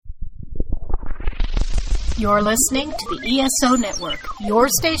You're listening to the ESO Network, your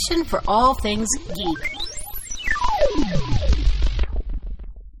station for all things geek.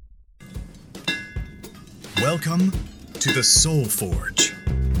 Welcome to the Soul Forge,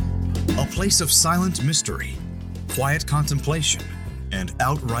 a place of silent mystery, quiet contemplation, and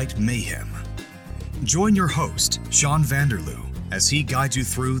outright mayhem. Join your host, Sean Vanderloo, as he guides you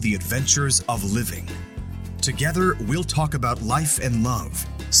through the adventures of living. Together, we'll talk about life and love,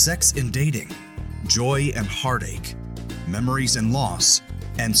 sex and dating, joy and heartache, memories and loss,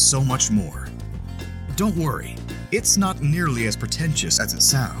 and so much more. Don't worry, it's not nearly as pretentious as it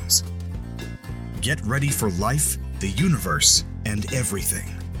sounds. Get ready for life, the universe, and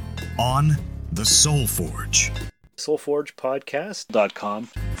everything on The Soul Forge. soulforgepodcast.com.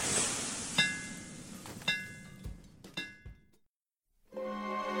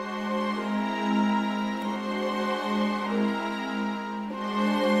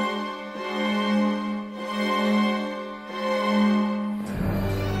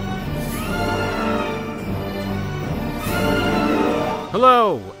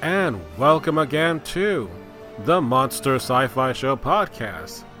 Hello, and welcome again to the Monster Sci-Fi Show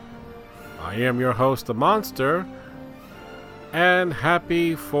podcast. I am your host, The Monster, and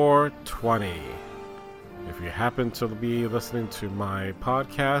happy 420. If you happen to be listening to my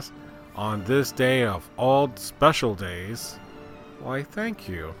podcast on this day of all special days, why, thank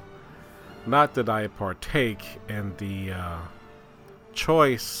you. Not that I partake in the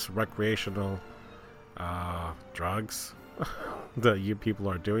choice recreational drugs that you people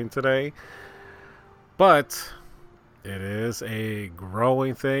are doing today, but it is a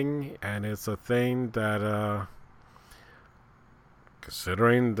growing thing, and it's a thing that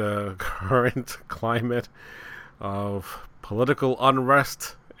considering the current climate of political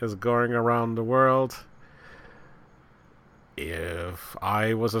unrest is going around the world, if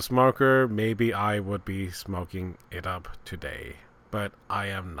I was a smoker, maybe I would be smoking it up today, but I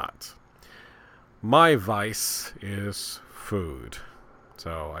am not. My vice is food.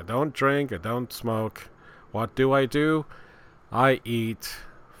 So I don't drink, I don't smoke. What do? I eat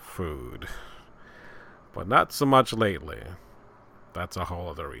food. But not so much lately. That's a whole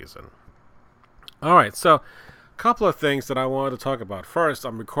other reason. Alright, so a couple of things that I wanted to talk about. First,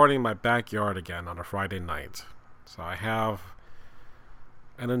 I'm recording in my backyard again on a Friday night. So I have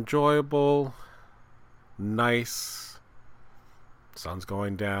an enjoyable, nice, sun's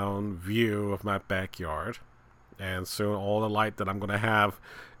going down view of my backyard. And soon all the light that I'm going to have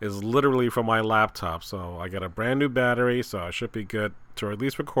is literally from my laptop. So I got a brand new battery, so I should be good to at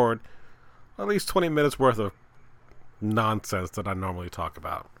least record at least 20 minutes worth of nonsense that I normally talk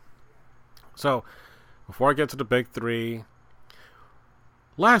about. So before I get to the big three,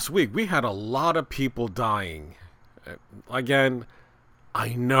 last week we had a lot of people dying. Again,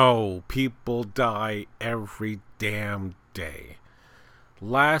 I know people die every damn day.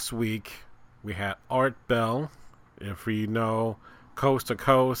 Last week we had Art Bell. If you know Coast to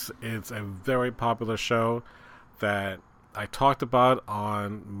Coast, it's a very popular show that I talked about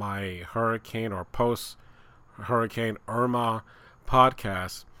on my hurricane or post-Hurricane Irma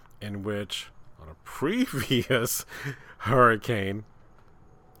podcast, in which on a previous hurricane,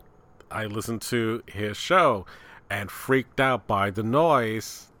 I listened to his show and freaked out by the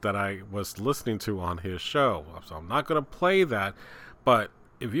noise that I was listening to on his show. So I'm not going to play that, but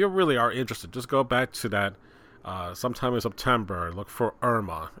if you really are interested, just go back to that sometime in September, look for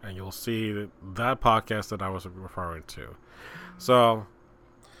Irma, and you'll see that podcast that I was referring to. So,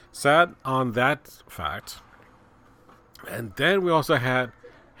 sad on that fact. And then we also had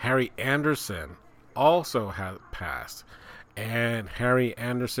Harry Anderson also had passed. And Harry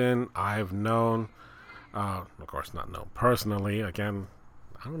Anderson, I've known, of course not known personally, again,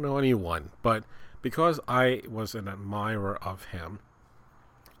 I don't know anyone, but because I was an admirer of him,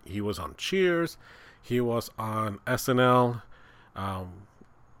 he was on Cheers. He was on SNL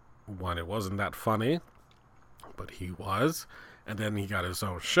when it wasn't that funny, but he was. And then he got his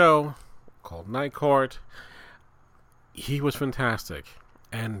own show called Night Court. He was fantastic,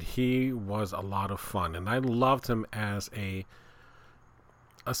 and he was a lot of fun. And I loved him as a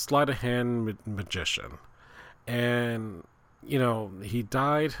sleight of hand magician. And, you know, he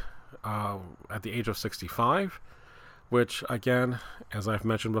died at the age of 65. Which, again, as I've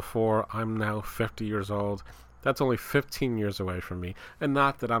mentioned before, I'm now 50 years old. That's only 15 years away from me. And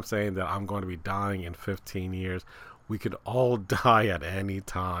not that I'm saying that I'm going to be dying in 15 years. We could all die at any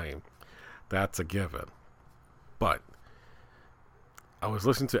time. That's a given. But I was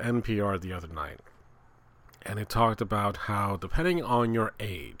listening to NPR the other night, and it talked about how, depending on your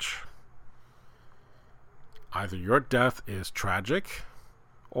age, either your death is tragic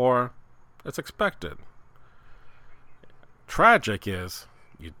or it's expected. tragic is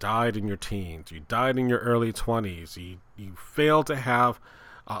you died in your teens, you died in your early 20s, you failed to have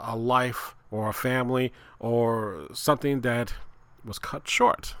a life or a family or something that was cut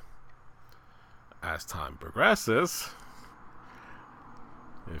short. As time progresses,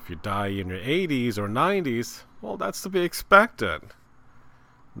 if you die in your 80s or 90s, well, that's to be expected.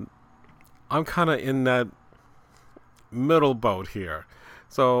 I'm kind of in that middle boat here.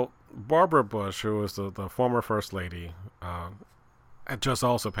 So Barbara Bush, who was the former First Lady, had just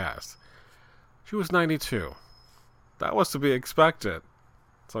also passed. She was 92. That was to be expected.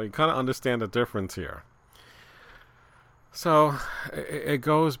 So you kind of understand the difference here. So it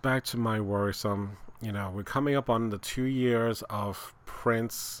goes back to my worrisome, we're coming up on the 2 years of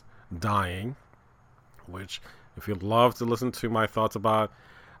Prince dying, which if you'd love to listen to my thoughts about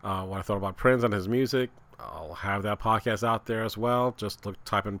what I thought about Prince and his music, I'll have that podcast out there as well. Just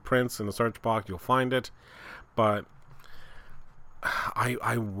type in Prince in the search box, you'll find it. But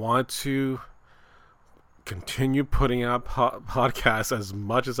I want to continue putting out podcasts as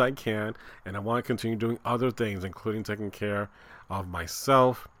much as I can, and I want to continue doing other things, including taking care of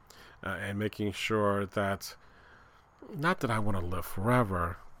myself and making sure that, not that I want to live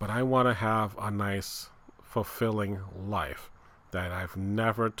forever, but I want to have a nice, fulfilling life, that I've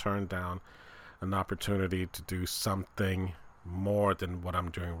never turned down an opportunity to do something more than what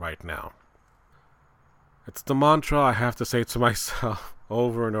I'm doing right now. It's the mantra I have to say to myself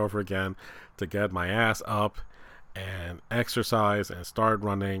over and over again to get my ass up and exercise and start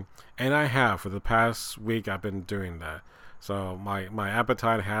running. And I have. For the past week, I've been doing that. So my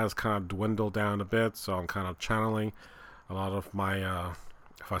appetite has kind of dwindled down a bit. So I'm kind of channeling a lot of my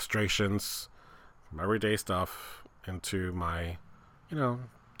frustrations from everyday stuff into my,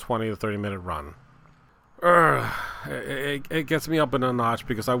 20 to 30 minute run. It gets me up in a notch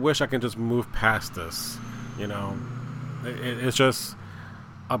because I wish I could just move past this. It's just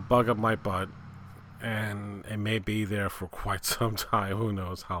a bug up my butt, and it may be there for quite some time. Who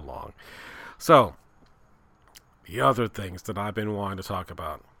knows how long. So, the other things that I've been wanting to talk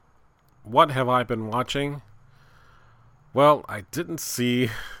about. What have I been watching? Well, I didn't see,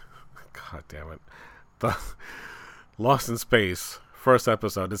 god damn it, the Lost in Space first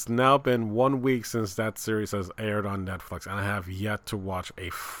episode. It's now been 1 week since that series has aired on Netflix, and I have yet to watch a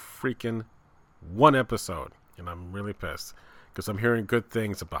freaking one episode, and I'm really pissed because I'm hearing good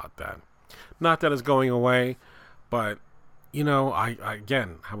things about that. Not that it's going away, but I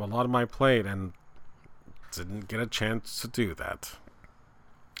again have a lot on my plate and didn't get a chance to do that.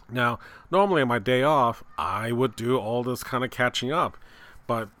 Now, normally on my day off, I would do all this kind of catching up,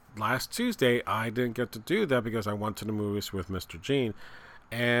 but last Tuesday I didn't get to do that because I went to the movies with Mr. Gene,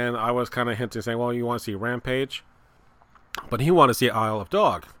 and I was kind of hinting, saying, well, you want to see Rampage? But he wanted to see Isle of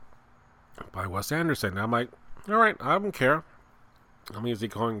Dog by Wes Anderson. And I'm like, all right, I don't care. I'm an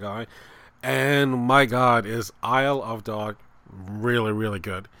easygoing guy. And my God, is Isle of Dog really, really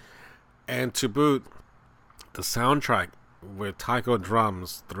good. And to boot, the soundtrack with taiko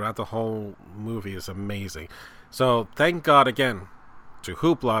drums throughout the whole movie is amazing. So thank God again to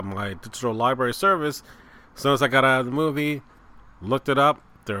Hoopla, my digital library service. As soon as I got out of the movie, looked it up,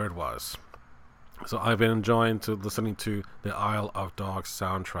 there it was. So I've been enjoying listening to the Isle of Dogs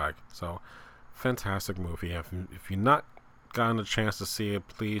soundtrack. So fantastic movie. If you've not gotten a chance to see it,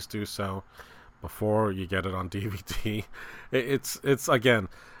 please do so before you get it on DVD. It's again,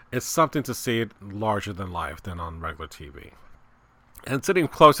 it's something to see it larger than life than on regular TV. And sitting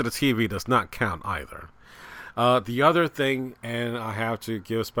close to the TV does not count either. The other thing, and I have to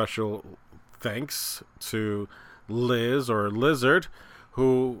give special thanks to Liz or Lizard,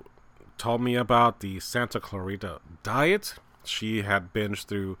 who told me about the Santa Clarita Diet. She had binged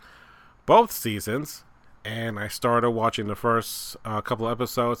through both seasons, and I started watching the first couple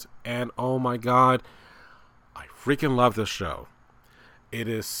episodes, and oh my God, I freaking love this show. It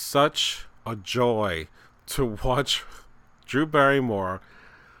is such a joy to watch Drew Barrymore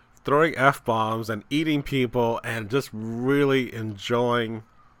throwing F-bombs and eating people and just really enjoying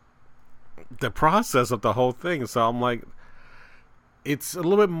the process of the whole thing. So I'm like, it's a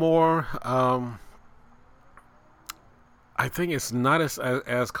little bit more, I think it's not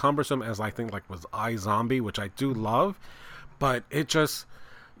as cumbersome as I think like was iZombie, which I do love, but it just,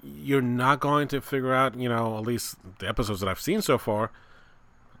 you're not going to figure out, at least the episodes that I've seen so far,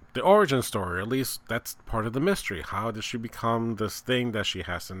 the origin story. At least that's part of the mystery. How did she become this thing that she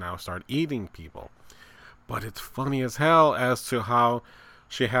has to now start eating people? But it's funny as hell as to how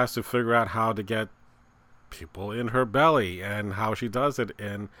she has to figure out how to get people in her belly and how she does it.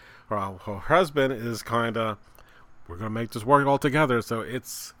 And her husband is kind of, we're going to make this work all together. So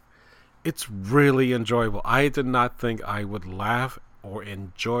it's it's really enjoyable. I did not think I would laugh or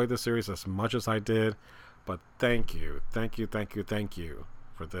enjoy the series as much as I did, but thank you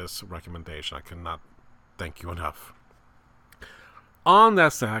for this recommendation. I cannot thank you enough. On that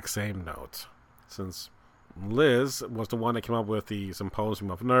exact same note, since Liz was the one that came up with the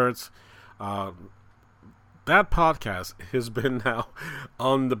Symposium of Nerds, that podcast has been now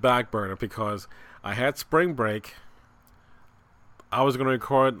on the back burner because I had spring break. I was going to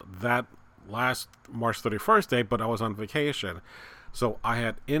record that last March 31st day, but I was on vacation. So I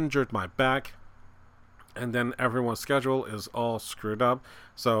had injured my back, and then everyone's schedule is all screwed up.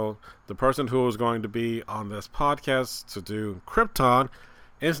 So the person who was going to be on this podcast to do Krypton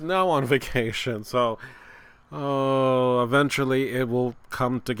is now on vacation. So eventually it will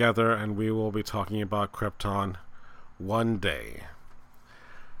come together, and we will be talking about Krypton one day.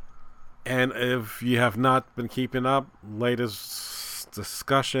 And if you have not been keeping up, latest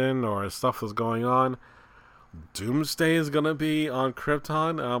discussion or stuff that's going on, Doomsday is going to be on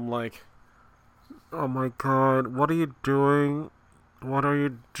Krypton. I'm like, oh my god, what are you doing? What are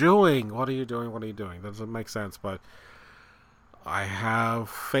you doing? What are you doing? What are you doing? That doesn't make sense, but I have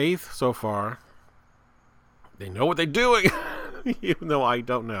faith so far. They know what they're doing, even though I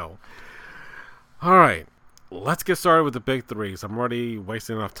don't know. Alright, let's get started with the big threes. I'm already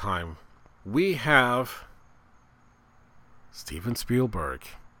wasting enough time. We have Steven Spielberg,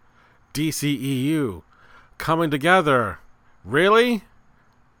 DCEU, coming together. Really?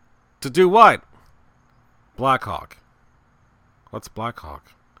 To do what? Black Hawk. What's Black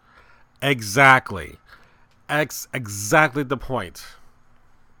Hawk? Exactly. Exactly the point.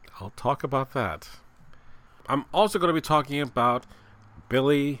 I'll talk about that. I'm also going to be talking about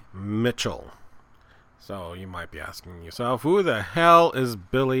Billy Mitchell. So you might be asking yourself, who the hell is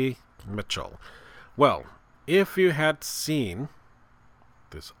Billy Mitchell? Well, if you had seen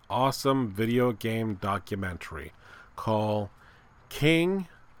this awesome video game documentary called King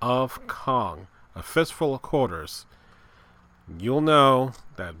of Kong, A Fistful of Quarters, you'll know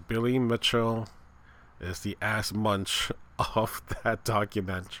that Billy Mitchell is the ass munch of that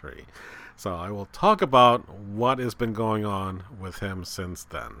documentary. So I will talk about what has been going on with him since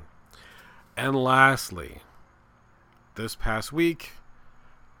then. And lastly, this past week,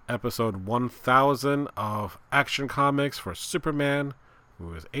 episode 1000 of Action Comics for Superman,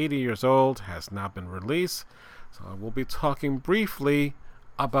 who is 80 years old, has now been released. So I will be talking briefly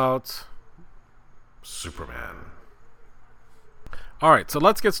about Superman. Alright, so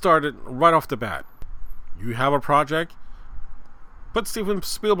let's get started right off the bat. You have a project, put Steven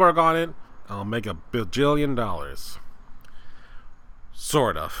Spielberg on it, I'll make $1 bajillion.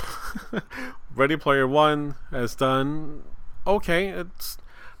 Sort of. Ready Player One has done okay. It's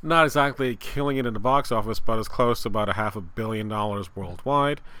not exactly killing it in the box office, but it's close to about $500 million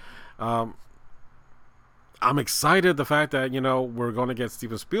worldwide. I'm excited the fact that, we're going to get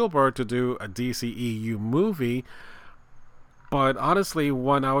Steven Spielberg to do a DCEU movie. But honestly,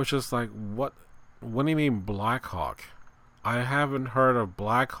 when I was just like, what do you mean Black Hawk? I haven't heard of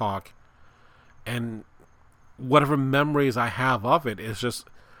Black Hawk, and whatever memories I have of it is just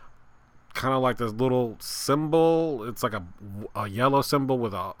kind of like this little symbol. It's like a yellow symbol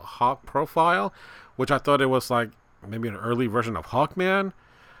with a hawk profile, which I thought it was like maybe an early version of Hawkman.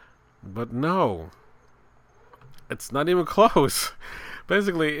 But no, it's not even close.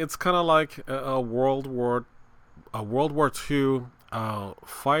 Basically, it's kind of like a World War II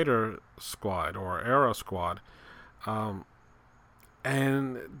fighter squad or aero squad,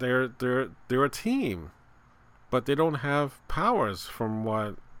 and they're a team, but they don't have powers from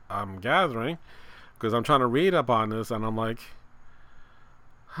what I'm gathering, because I'm trying to read up on this and I'm like,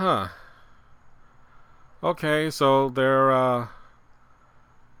 okay, so their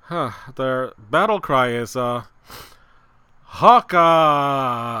battle cry is Hawka,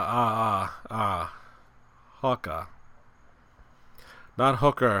 not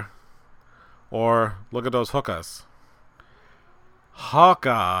hooker, or look at those hookahs.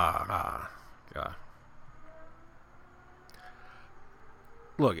 Hawka. Yeah.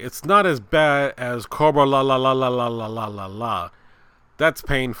 Look, it's not as bad as Cobra la la la la la la la la la. That's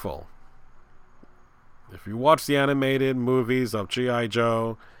painful. If you watch the animated movies of G.I.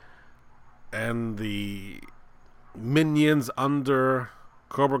 Joe and the minions under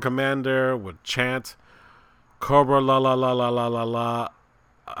Cobra Commander would chant Cobra la la la la la la la,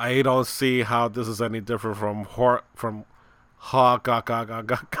 I don't see how this is any different from Hawk.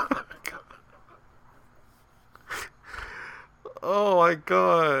 Oh my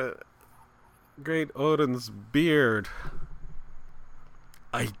god. Great Odin's beard.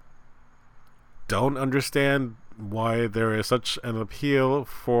 I don't understand why there is such an appeal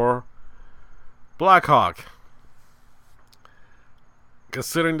for Black Hawk.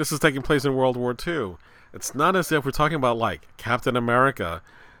 Considering this is taking place in World War II, it's not as if we're talking about like Captain America,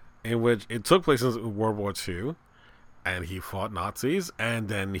 in which it took place in World War II, and he fought Nazis, and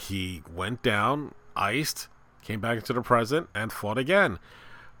then he went down, iced, came back into the present, and fought again.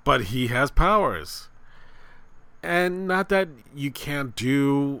 But he has powers. And not that you can't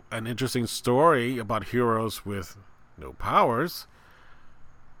do an interesting story about heroes with no powers,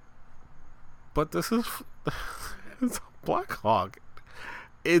 but this is it's Black Hawk.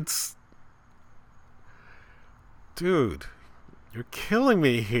 It's... Dude, you're killing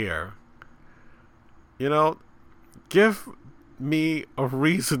me here. You know, give me a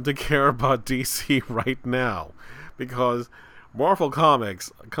reason to care about DC right now. Because Marvel Comics,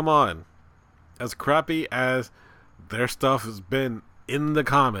 come on. As crappy as their stuff has been in the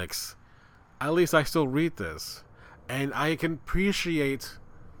comics, at least I still read this. And I can appreciate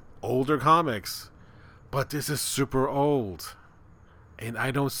older comics. But this is super old. And I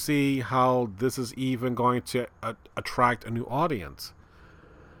don't see how this is even going to attract a new audience.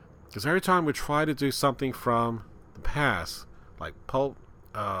 Because every time we try to do something from the past, like pulp,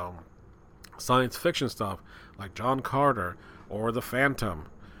 science fiction stuff, like John Carter or The Phantom,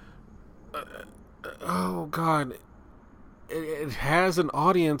 oh God, it has an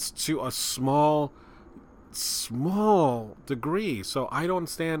audience to a small degree. So I don't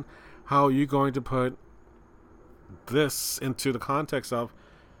understand how you're going to put this into the context of,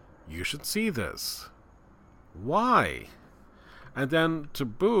 you should see this. Why? And then to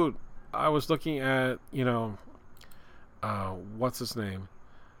boot, I was looking at, what's his name?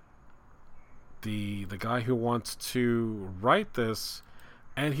 The guy who wants to write this,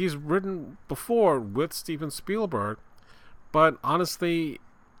 and he's written before with Steven Spielberg, but honestly,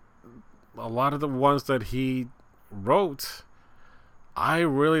 a lot of the ones that he wrote, I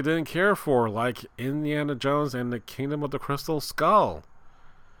really didn't care for, like Indiana Jones and the Kingdom of the Crystal Skull.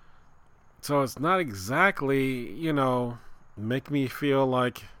 So it's not exactly, make me feel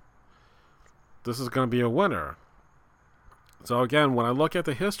like this is going to be a winner. So again, when I look at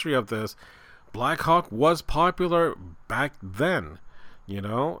the history of this, Black Hawk was popular back then,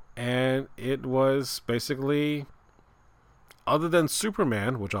 and it was basically, other than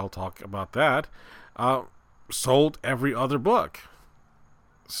Superman, which I'll talk about that, sold every other book.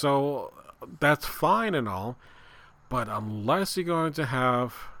 So that's fine and all, but unless you're going to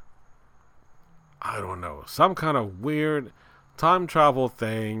have, I don't know, some kind of weird time travel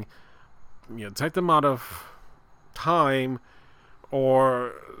thing, take them out of time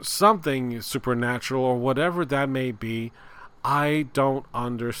or something supernatural or whatever that may be, I don't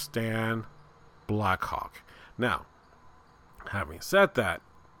understand Black Hawk. Now, having said that,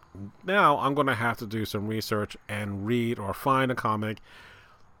 now I'm going to have to do some research and read or find a comic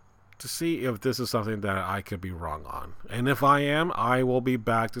to see if this is something that I could be wrong on. And if I am, I will be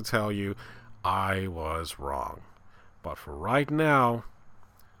back to tell you I was wrong. But for right now,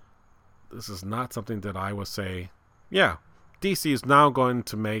 this is not something that I would say, yeah, DC is now going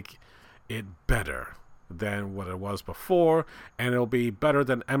to make it better than what it was before, and it'll be better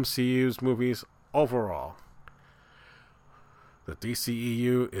than MCU's movies overall. The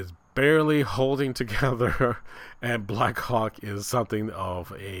DCEU is barely holding together, and Black Hawk is something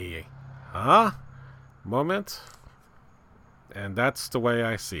of a moment, and that's the way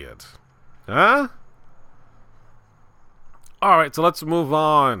I see it. Alright, so let's move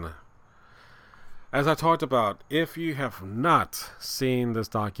on. As I talked about, if you have not seen this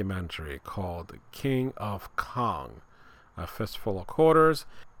documentary called King of Kong, A Fistful of Quarters,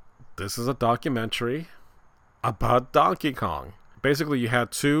 this is a documentary about Donkey Kong. Basically, you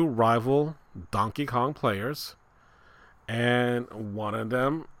had two rival Donkey Kong players, and one of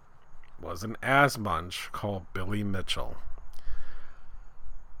them was an ass-munch called Billy Mitchell.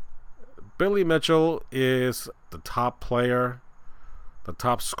 Billy Mitchell is the top player, the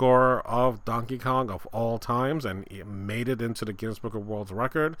top scorer of Donkey Kong of all times, and he made it into the Guinness Book of World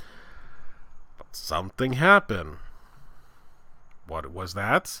Record. But something happened. What was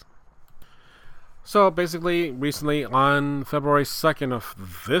that? So basically, recently on February 2nd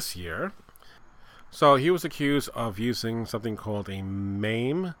of this year, so he was accused of using something called a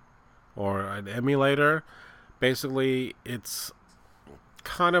MAME, or an emulator. Basically, it's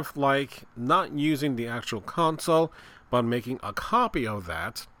kind of like not using the actual console, but making a copy of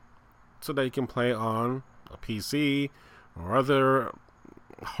that so that you can play on a PC or other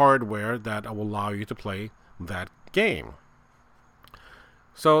hardware that will allow you to play that game.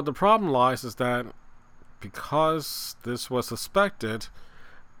 So the problem lies is that because this was suspected,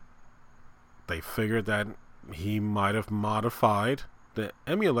 they figured that he might have modified the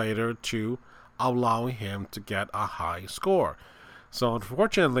emulator to allowing him to get a high score. So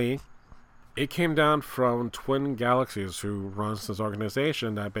unfortunately, it came down from Twin Galaxies, who runs this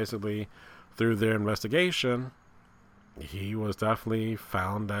organization, that basically, through their investigation, he was definitely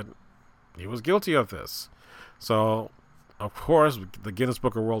found that he was guilty of this. So, of course, the Guinness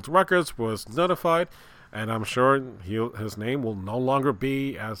Book of World Records was notified, and I'm sure his name will no longer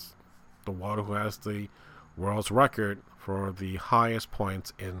be as the one who has the world's record for the highest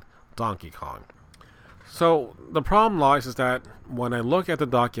points in Donkey Kong. So the problem lies is that when I look at the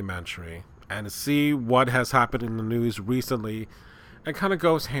documentary and see what has happened in the news recently, it kind of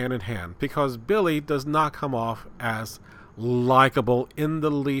goes hand in hand, because Billy does not come off as likable in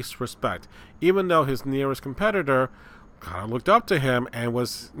the least respect, even though his nearest competitor kind of looked up to him and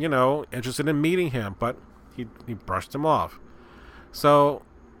was, interested in meeting him, but he brushed him off. So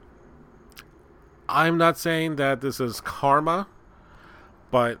I'm not saying that this is karma,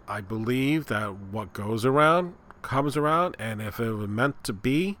 but I believe that what goes around comes around, and if it was meant to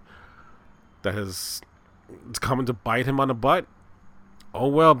be, that it's coming to bite him on the butt, oh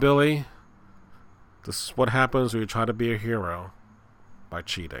well, Billy. This is what happens when you try to be a hero by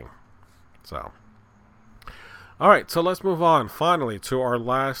cheating. So, alright, so let's move on finally to our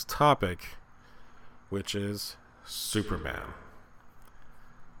last topic, which is Superman.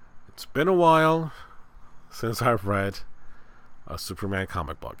 It's been a while since I've read a Superman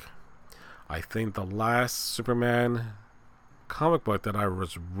comic book. I think the last Superman comic book that I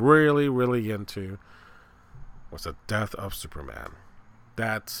was really, really into was The Death of Superman.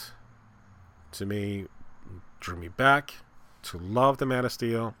 That, to me, drew me back to love the Man of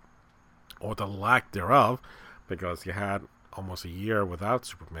Steel, or the lack thereof, because you had almost a year without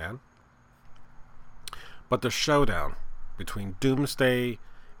Superman. But the showdown between Doomsday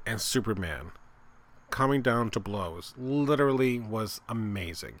and Superman, coming down to blows, literally was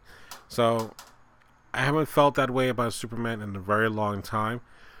amazing. So I haven't felt that way about Superman in a very long time,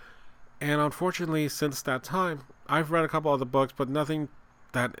 and unfortunately since that time I've read a couple other books, but nothing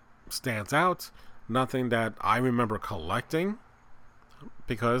that stands out, nothing that I remember collecting,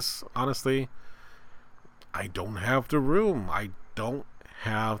 because honestly I don't have the room, I don't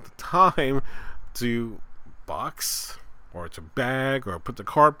have the time to box or to bag or put the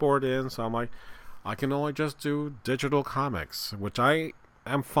cardboard in. So I'm like, I can only just do digital comics, which I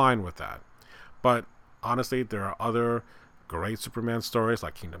am fine with that. But honestly, there are other great Superman stories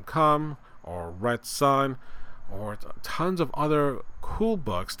like Kingdom Come or Red Sun, or tons of other cool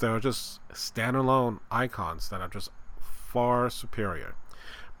books that are just standalone icons that are just far superior.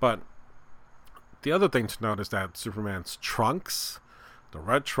 But the other thing to note is that Superman's trunks, the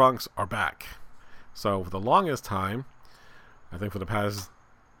red trunks, are back. So for the longest time, I think for the past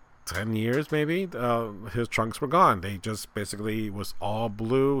 10 years maybe, his trunks were gone. They just basically was all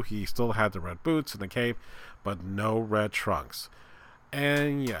blue. He still had the red boots and the cape, but no red trunks.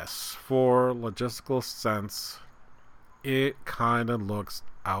 And yes, for logistical sense, it kind of looks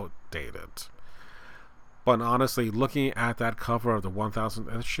outdated. But honestly, looking at that cover of the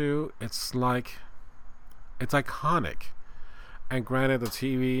 1000th issue, it's like, it's iconic. And granted, the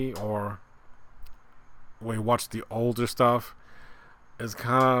TV, or when you watch the older stuff, is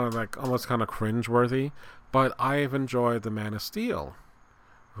kind of like almost kind of cringeworthy. But I've enjoyed the Man of Steel,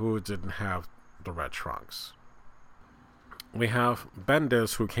 who didn't have the red trunks. We have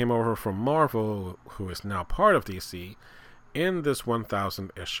Bendis, who came over from Marvel, who is now part of DC. In this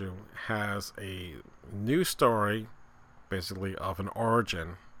 1000th issue, has a new story, basically of an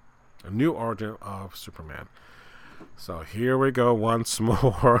origin, a new origin of Superman. So here we go once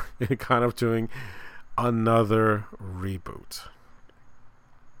more, kind of doing another reboot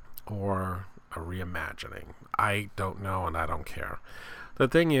or a reimagining. I don't know, and I don't care. The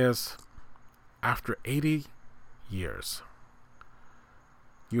thing is, after 80 years,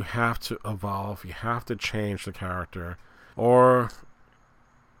 you have to evolve, you have to change the character, or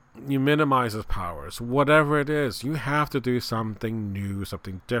you minimize his powers. Whatever it is, you have to do something new,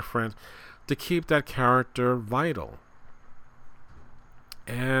 something different to keep that character vital.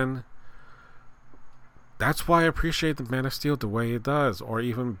 And that's why I appreciate the Man of Steel the way it does, or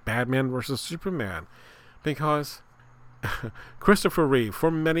even Batman versus Superman, because Christopher Reeve,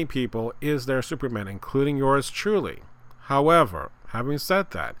 for many people, is their Superman, including yours truly. However, having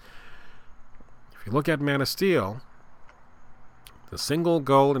said that, if you look at Man of Steel, the single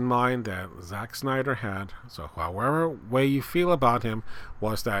goal in mind that Zack Snyder had, so however way you feel about him,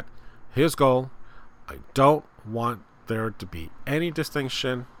 was that his goal, I don't want there to be any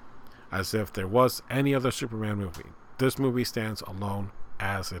distinction as if there was any other Superman movie. This movie stands alone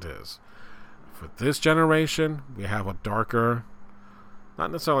as it is. For this generation, we have a darker,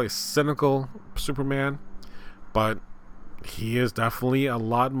 not necessarily cynical Superman, but he is definitely a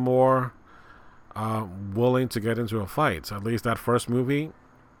lot more willing to get into a fight. At least that first movie,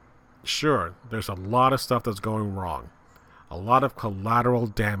 sure, there's a lot of stuff that's going wrong. A lot of collateral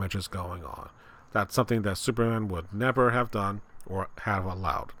damage is going on. That's something that Superman would never have done or have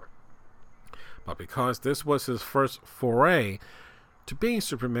allowed. But because this was his first foray to being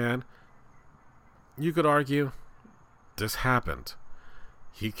Superman, you could argue this happened.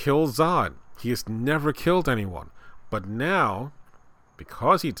 He killed Zod. He has never killed anyone. But now,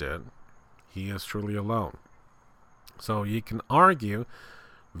 because he did, he is truly alone. So you can argue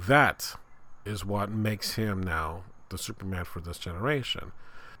that is what makes him now the Superman for this generation.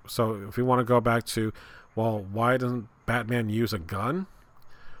 So if we want to go back to, well, why doesn't Batman use a gun?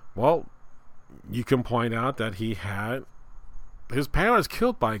 Well, you can point out that he had his parents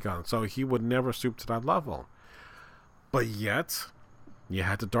killed by a gun, so he would never stoop to that level. But yet, you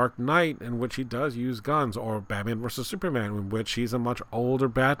had the Dark Knight, in which he does use guns, or Batman vs. Superman, in which he's a much older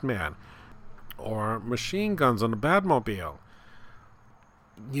Batman, or machine guns on the Batmobile.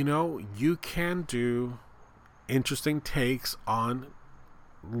 You know, you can do interesting takes on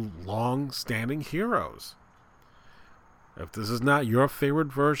long-standing heroes. If this is not your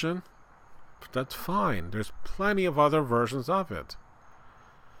favorite version, that's fine. There's plenty of other versions of it.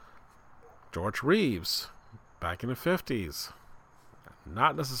 George Reeves, back in the 50s.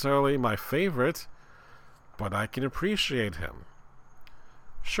 Not necessarily my favorite, but I can appreciate him.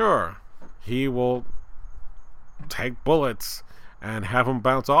 Sure, he will take bullets and have them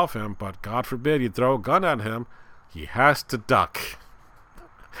bounce off him, but God forbid you throw a gun at him, he has to duck.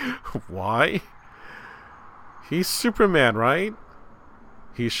 Why? He's Superman, right?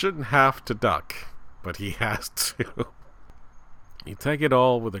 He shouldn't have to duck, but he has to. You take it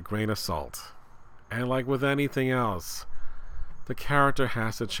all with a grain of salt. And like with anything else, the character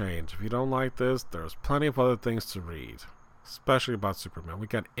has to change. If you don't like this, there's plenty of other things to read, especially about Superman. We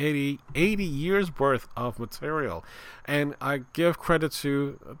got 80 years worth of material. And I give credit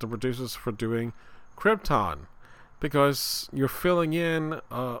to the producers for doing Krypton, because you're filling in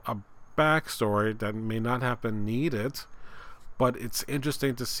a backstory that may not have been needed, but it's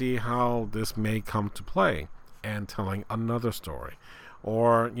interesting to see how this may come to play and telling another story.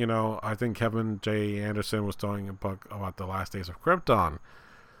 Or, you know, I think Kevin J. Anderson was doing a book about the last days of Krypton.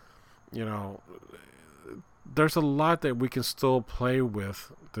 You know, there's a lot that we can still play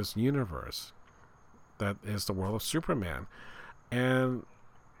with this universe that is the world of Superman. And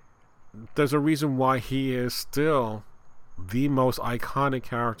there's a reason why he is still the most iconic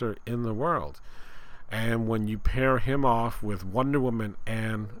character in the world. And when you pair him off with Wonder Woman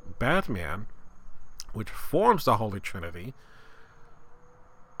and Batman, which forms the Holy Trinity,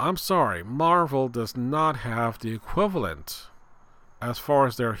 I'm sorry, Marvel does not have the equivalent as far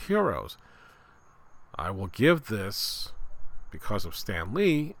as their heroes. I will give this because of Stan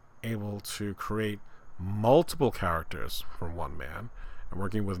Lee able to create multiple characters from one man and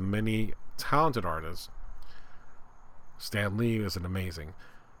working with many talented artists. Stan Lee is an amazing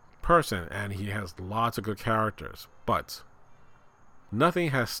person and he has lots of good characters, but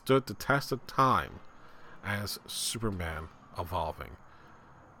nothing has stood the test of time as Superman evolving.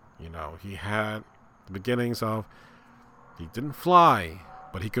 You know, he had the beginnings of, he didn't fly,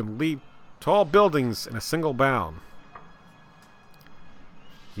 but he could leap tall buildings in a single bound.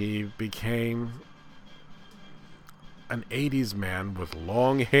 He became an 80s man with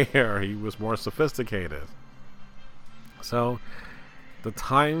long hair. He was more sophisticated. So, the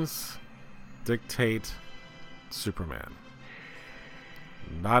times dictate Superman.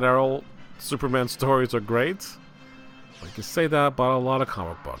 Not all Superman stories are great. You can say that about a lot of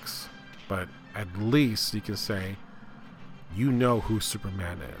comic books. But at least you can say, you know who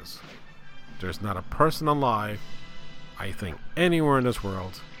Superman is. There's not a person alive, I think, anywhere in this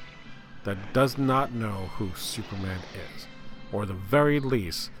world that does not know who Superman is. Or at the very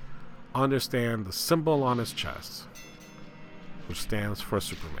least, understand the symbol on his chest, which stands for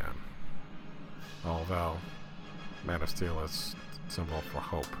Superman. Although, Man of Steel is a symbol for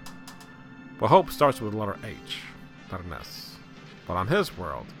hope. But hope starts with the letter H, not an S. But on his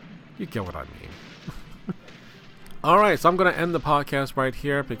world, you get what I mean. Alright, so I'm going to end the podcast right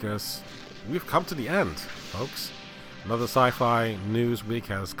here because we've come to the end, folks. Another sci-fi news week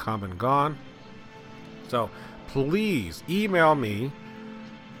has come and gone. So please email me,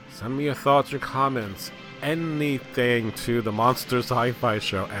 send me your thoughts, your comments, anything to the Monster Sci-Fi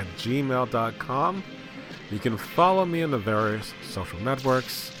Show at gmail.com. You can follow me on the various social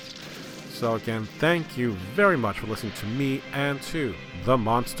networks. So again, thank you very much for listening to me and to the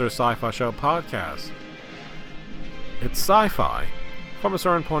Monster Sci-Fi Show podcast. It's sci-fi from a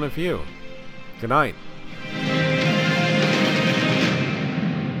certain point of view. Good night.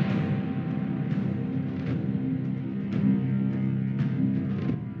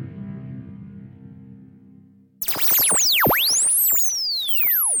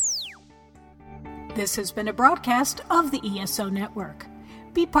 This has been a broadcast of the ESO Network.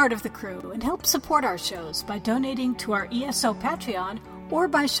 Be part of the crew and help support our shows by donating to our ESO Patreon or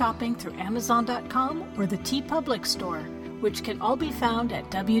by shopping through Amazon.com or the TeePublic Store, which can all be found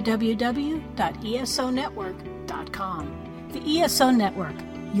at www.esonetwork.com. The ESO Network,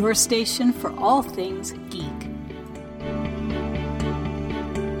 your station for all things geek.